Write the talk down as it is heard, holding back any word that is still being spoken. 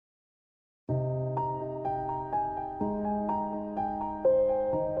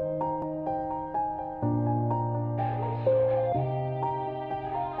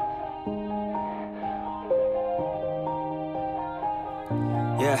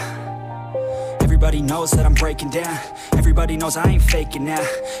Yeah. Everybody knows that I'm breaking down. Everybody knows I ain't faking now.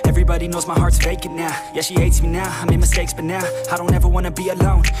 Everybody knows my heart's vacant now. Yeah, she hates me now, I made mistakes but now I don't ever wanna be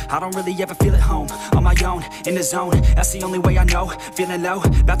alone. I don't really ever feel at home. On my own, in the zone, that's the only way I know. Feeling low,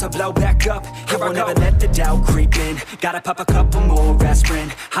 about to blow back up. I won't ever let the doubt creep in. Gotta pop a couple more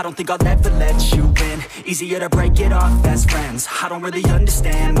aspirin. I don't think I'll ever let you in. Easier to break it off as friends. I don't really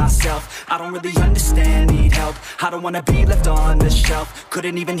understand myself. I don't really understand, need help. I don't wanna be left on the shelf.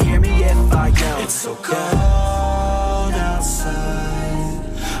 Couldn't even hear me if I yelled. It's so cold outside,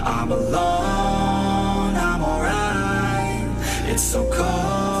 I'm alone, I'm alright. It's so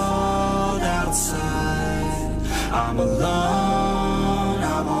cold outside, I'm alone,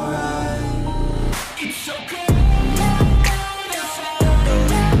 I'm alright. It's so cold.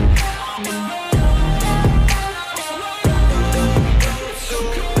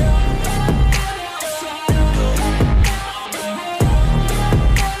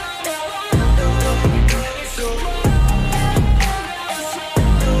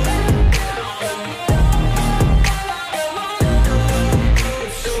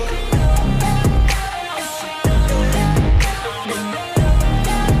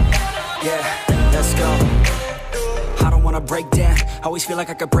 Break down, always feel like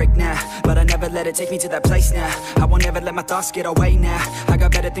I could break now, but I never let it take me to that place now. I won't ever let my thoughts get away now. I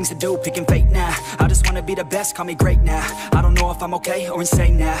got better things to do, picking fate now. I just wanna be the best, call me great now. I don't know if I'm okay or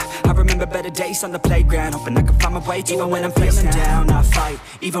insane now. I remember better days on the playground, hoping I can find my way even when I'm feeling down. I fight,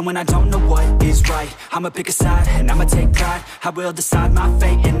 even when I don't know what is right. I'ma pick a side, and I'ma take pride. I will decide my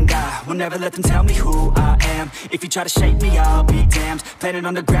fate, and I will never let them tell me who I am. If you try to shape me, I'll be damned. Planet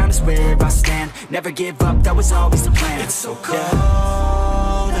on the ground is where I stand. Never give up, that was always the plan. It's so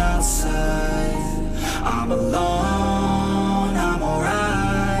cold outside, I'm alone, I'm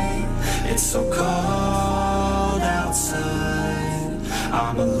alright. It's so cold outside,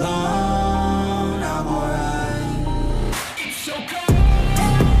 I'm alone, I'm alright. It's so cold.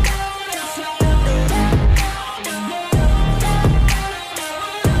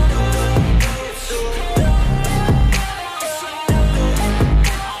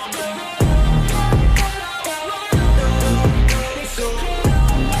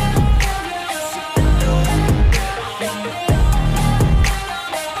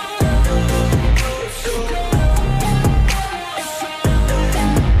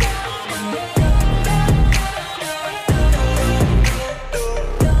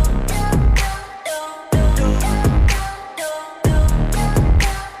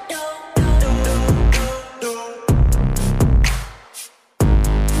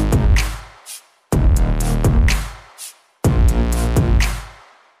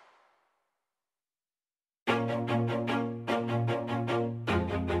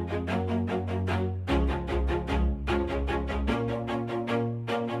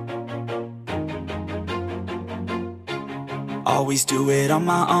 Always do it on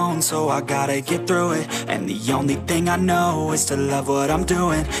my own, so I gotta get through it. And the only thing I know is to love what I'm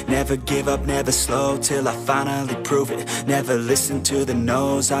doing. Never give up, never slow, till I finally prove it. Never listen to the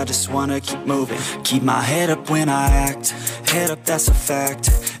no's, I just wanna keep moving. Keep my head up when I act, head up, that's a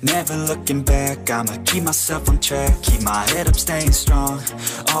fact. Never looking back, I'ma keep myself on track. Keep my head up, staying strong,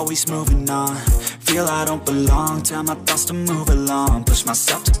 always moving on. Feel I don't belong, tell my thoughts to move along. Push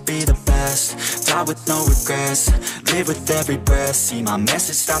myself to be the best, die with no regrets. Live with every breath, see my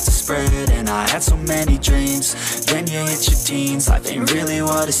message start to spread. And I had so many dreams, then you hit your teens. Life ain't really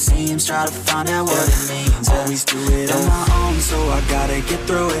what it seems, try to find out what it means. Always do it on my own, so I gotta get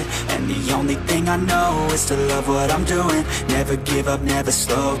through it. And the only thing I know is to love what I'm doing. Never give up, never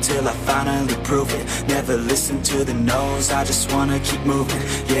slow, till I finally prove it. Never listen to the no's, I just wanna keep moving.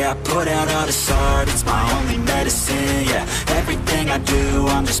 Yeah, I put out all this art, it's my only medicine. Yeah, everything I do,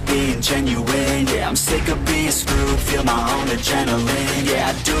 I'm just being genuine. Yeah, I'm sick of being screwed, feel my own adrenaline. Yeah,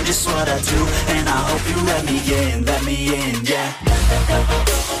 I do just what I do, and I hope you let me in, yeah.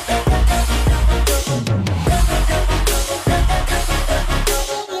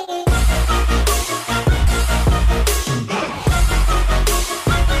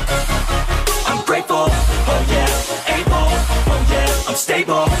 I'm grateful, oh yeah, able, oh yeah, I'm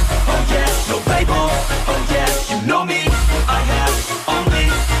stable, oh yeah, no label, oh yeah, you know me, I have only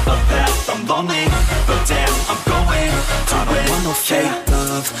a path, I'm lonely, but damn, I'm going to win. I don't want no fake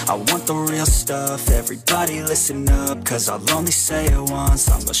love, I want the real stuff. Everybody listen up, cause I'll only say it once.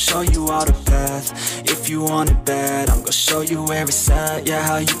 I'm gonna show you all the path, if you want it bad. I'm gonna show you where it's at, yeah,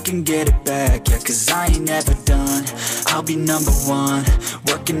 how you can get it back. Yeah, cause I ain't never done, I'll be number one.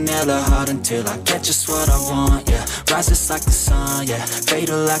 Working hella hard until I get just what I want, yeah. Rises like the sun, yeah,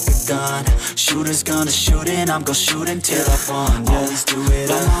 fatal like a gun. Shooters gonna shoot and I'm gonna shoot until I won, yeah. Always do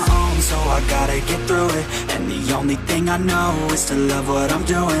it on I gotta get through it. And the only thing I know is to love what I'm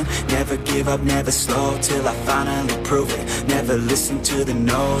doing. Never give up, never slow, till I finally prove it. Never listen to the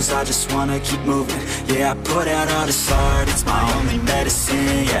no's, I just wanna keep moving. Yeah, I put out all this art, it's my only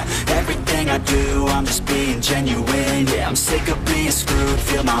medicine. Yeah, everything I do, I'm just being genuine. Yeah, I'm sick of being screwed,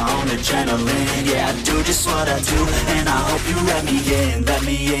 feel my own adrenaline. Yeah, I do just what I do, and I hope you let me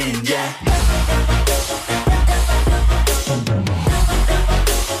in, yeah.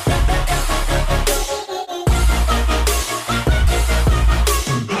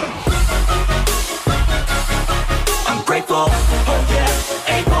 Grateful, oh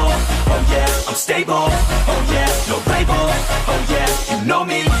yeah, able, oh yeah, I'm stable, oh yeah, no label, oh yeah, you know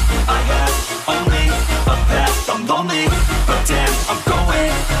me, I have only a path, I'm lonely, but damn, I'm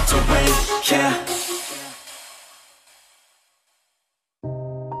going to win, yeah.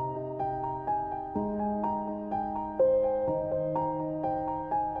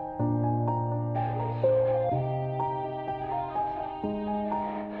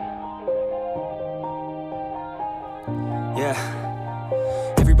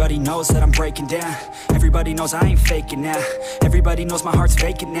 Everybody knows that I'm breaking down. Everybody knows I ain't faking now. Everybody knows my heart's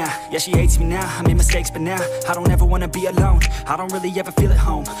vacant now. Yeah, she hates me now, I made mistakes, but now I don't ever wanna be alone. I don't really ever feel at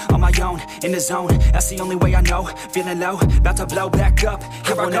home. On my own, in the zone, that's the only way I know. Feeling low, about to blow back up.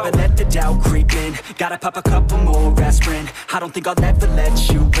 Here I won't ever let the doubt creep in. Gotta pop a couple more aspirin. I don't think I'll ever let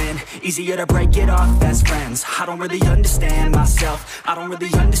you in. Easier to break it off as friends. I don't really understand myself. I don't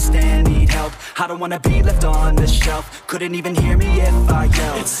really understand, need help. I don't wanna be left on the shelf. Couldn't even hear me if I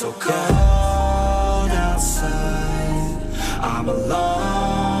yelled. It's so cold outside, I'm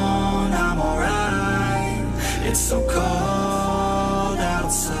alone, I'm alright. It's so cold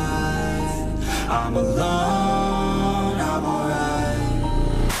outside, I'm alone, I'm alright.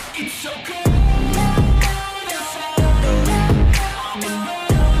 It's so cold.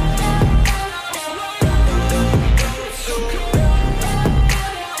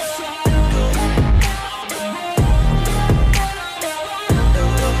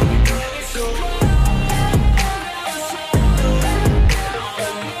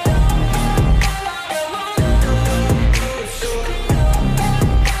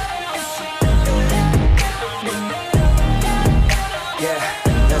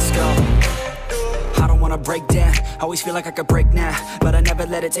 Break down, always feel like I could break now, but I never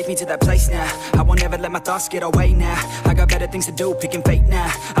let it take me to that place now. I won't ever let my thoughts get away now. I got better things to do, picking fate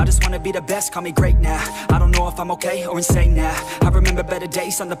now. I just wanna be the best, call me great now. I don't know if I'm okay or insane now. I remember better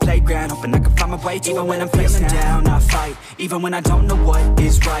days on the playground, hoping I can find my way to even when I'm feeling down, I fight, even when I don't know what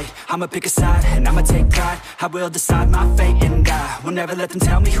is right. I'ma pick a side, and I'ma take pride. I will decide my fate, and I will never let them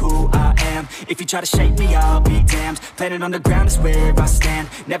tell me who I am. If you try to shape me, I'll be damned. Planet on the ground is where I stand.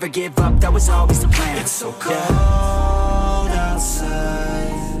 Never give up, that was always the plan. It's so cold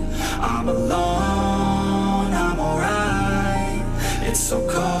outside, I'm alone, I'm alright. It's so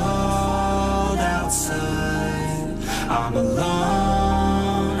cold outside, I'm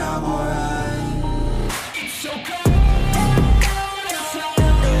alone, I'm alright. It's so cold.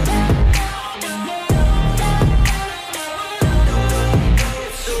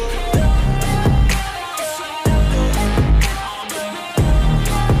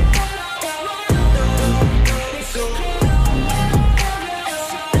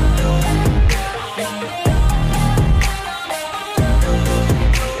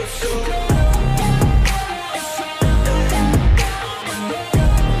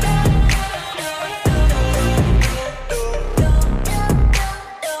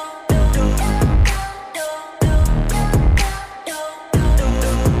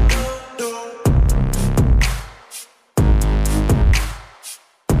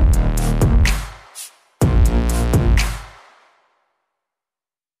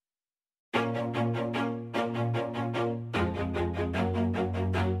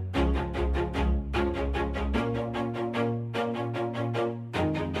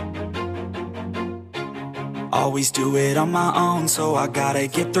 Always do it on my own, so I gotta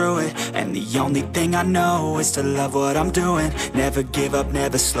get through it. And the only thing I know is to love what I'm doing. Never give up,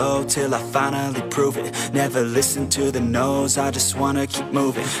 never slow, till I finally prove it. Never listen to the no's, I just wanna keep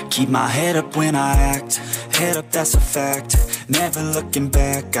moving. Keep my head up when I act, head up, that's a fact. Never looking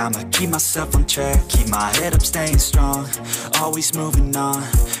back, I'ma keep myself on track. Keep my head up, staying strong, always moving on.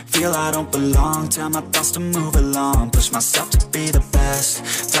 Feel I don't belong, tell my thoughts to move along. Push myself to be the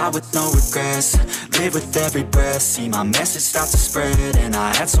best, die with no regrets. Live with every breath, see my message start to spread. And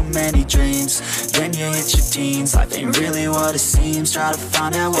I had so many dreams, then you hit your teens. Life ain't really what it seems, try to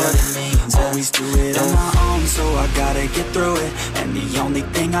find out what it means. Always do it on my own, so I gotta get through it. And the only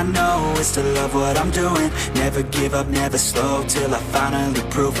thing I know is to love what I'm doing. Never give up, never slow, till I finally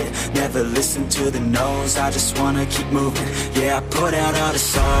prove it. Never listen to the no's, I just wanna keep moving. Yeah, I put out all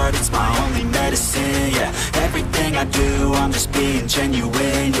this art, it's my only medicine. Yeah, everything I do, I'm just being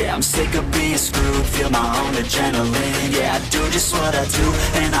genuine. Yeah, I'm sick of being screwed, feel my own adrenaline. Yeah, I do just what I do,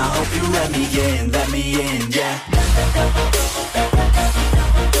 and I hope you let me in, yeah.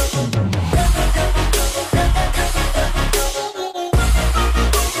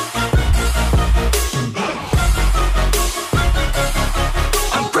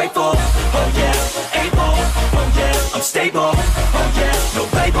 Stable, oh yeah, no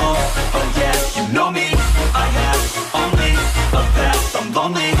label, oh yeah, you know me. I have only a path, I'm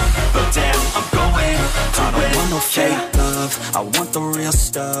lonely, but damn, I'm going to win. I don't want no fake love, I want the real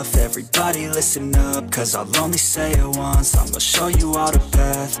stuff. Everybody listen up, cause I'll only say it once. I'm gonna show you all the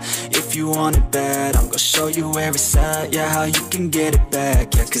path, if you want it bad. I'm gonna show you where it's at, yeah, how you can get it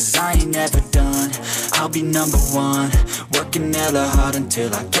back. Yeah, cause I ain't never done, I'll be number one. Working hella hard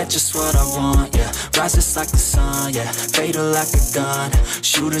until I get just what I want, yeah. Rises like the sun, yeah, fatal like a gun.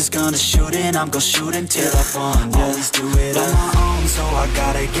 Shooter's gonna shoot and I'm gonna shoot until I won, yeah. Always do it on my own, so I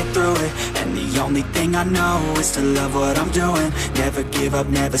gotta get through it. And the only thing I know is to love what I'm doing. Never give up,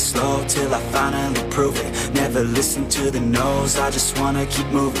 never slow, till I finally prove it. Never listen to the no's, I just wanna keep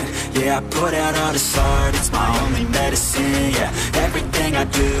moving. Yeah, I put out all this art, it's my only medicine. Yeah, everything I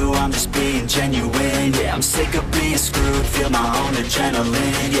do, I'm just being genuine. Yeah, I'm sick of being screwed, feel my own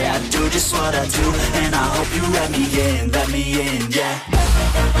adrenaline. Yeah, I do just what I do, and I hope you let me in, yeah.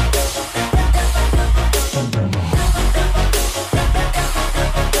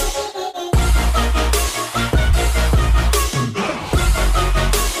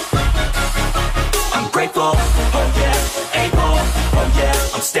 I'm grateful, oh yeah, able, oh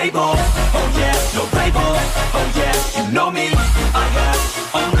yeah, I'm stable, oh yeah, no label, oh yeah, you know me. I have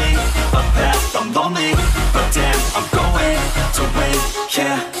only a path, I'm lonely, but damn, I'm going to win,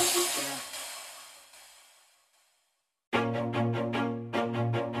 yeah.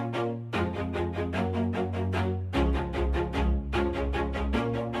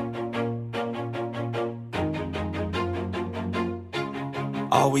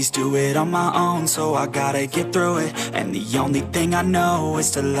 Always do it on my own, so I gotta get through it. And the only thing I know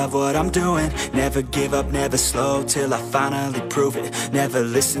is to love what I'm doing. Never give up, never slow, till I finally prove it. Never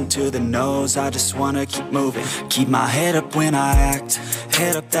listen to the no's, I just wanna keep moving. Keep my head up when I act,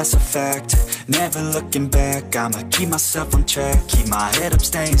 head up, that's a fact. Never looking back, I'ma keep myself on track. Keep my head up,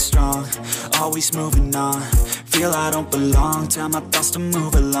 staying strong, always moving on. Feel I don't belong, tell my thoughts to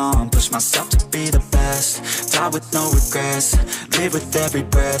move along. Push myself to be the best, die with no regrets. Live with every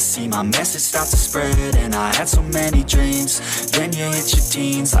breath, see my message start to spread. And I had so many dreams, then you hit your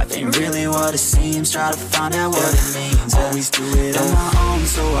teens. Life ain't really what it seems, try to find out what it means. Always do it on my own,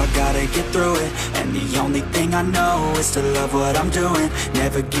 so I gotta get through it. And the only thing I know is to love what I'm doing.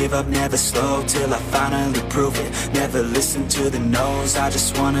 Never give up, never slow, till I finally prove it. Never listen to the no's, I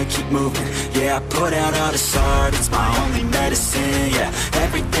just wanna keep moving. Yeah, I put out all this art, it's my only medicine. Yeah,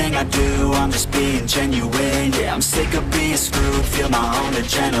 everything I do, I'm just being genuine. Yeah, I'm sick of being screwed, feel my own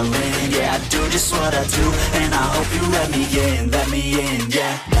adrenaline. Yeah, I do just what I do, and I hope you let me in,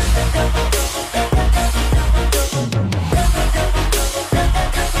 yeah.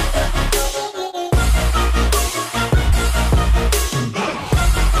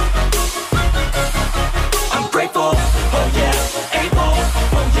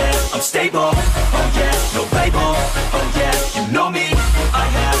 Stable, oh yeah, no label, oh yeah, you know me. I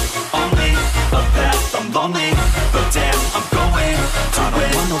have only a path, I'm lonely, but damn, I'm going to win. I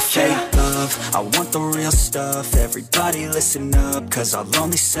don't want no fake love, I want the real stuff. Everybody listen up, cause I'll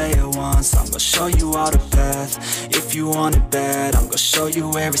only say it once. I'm gonna show you all the path, if you want it bad. I'm gonna show you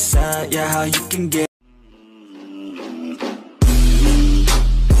where it's at, yeah, how you can get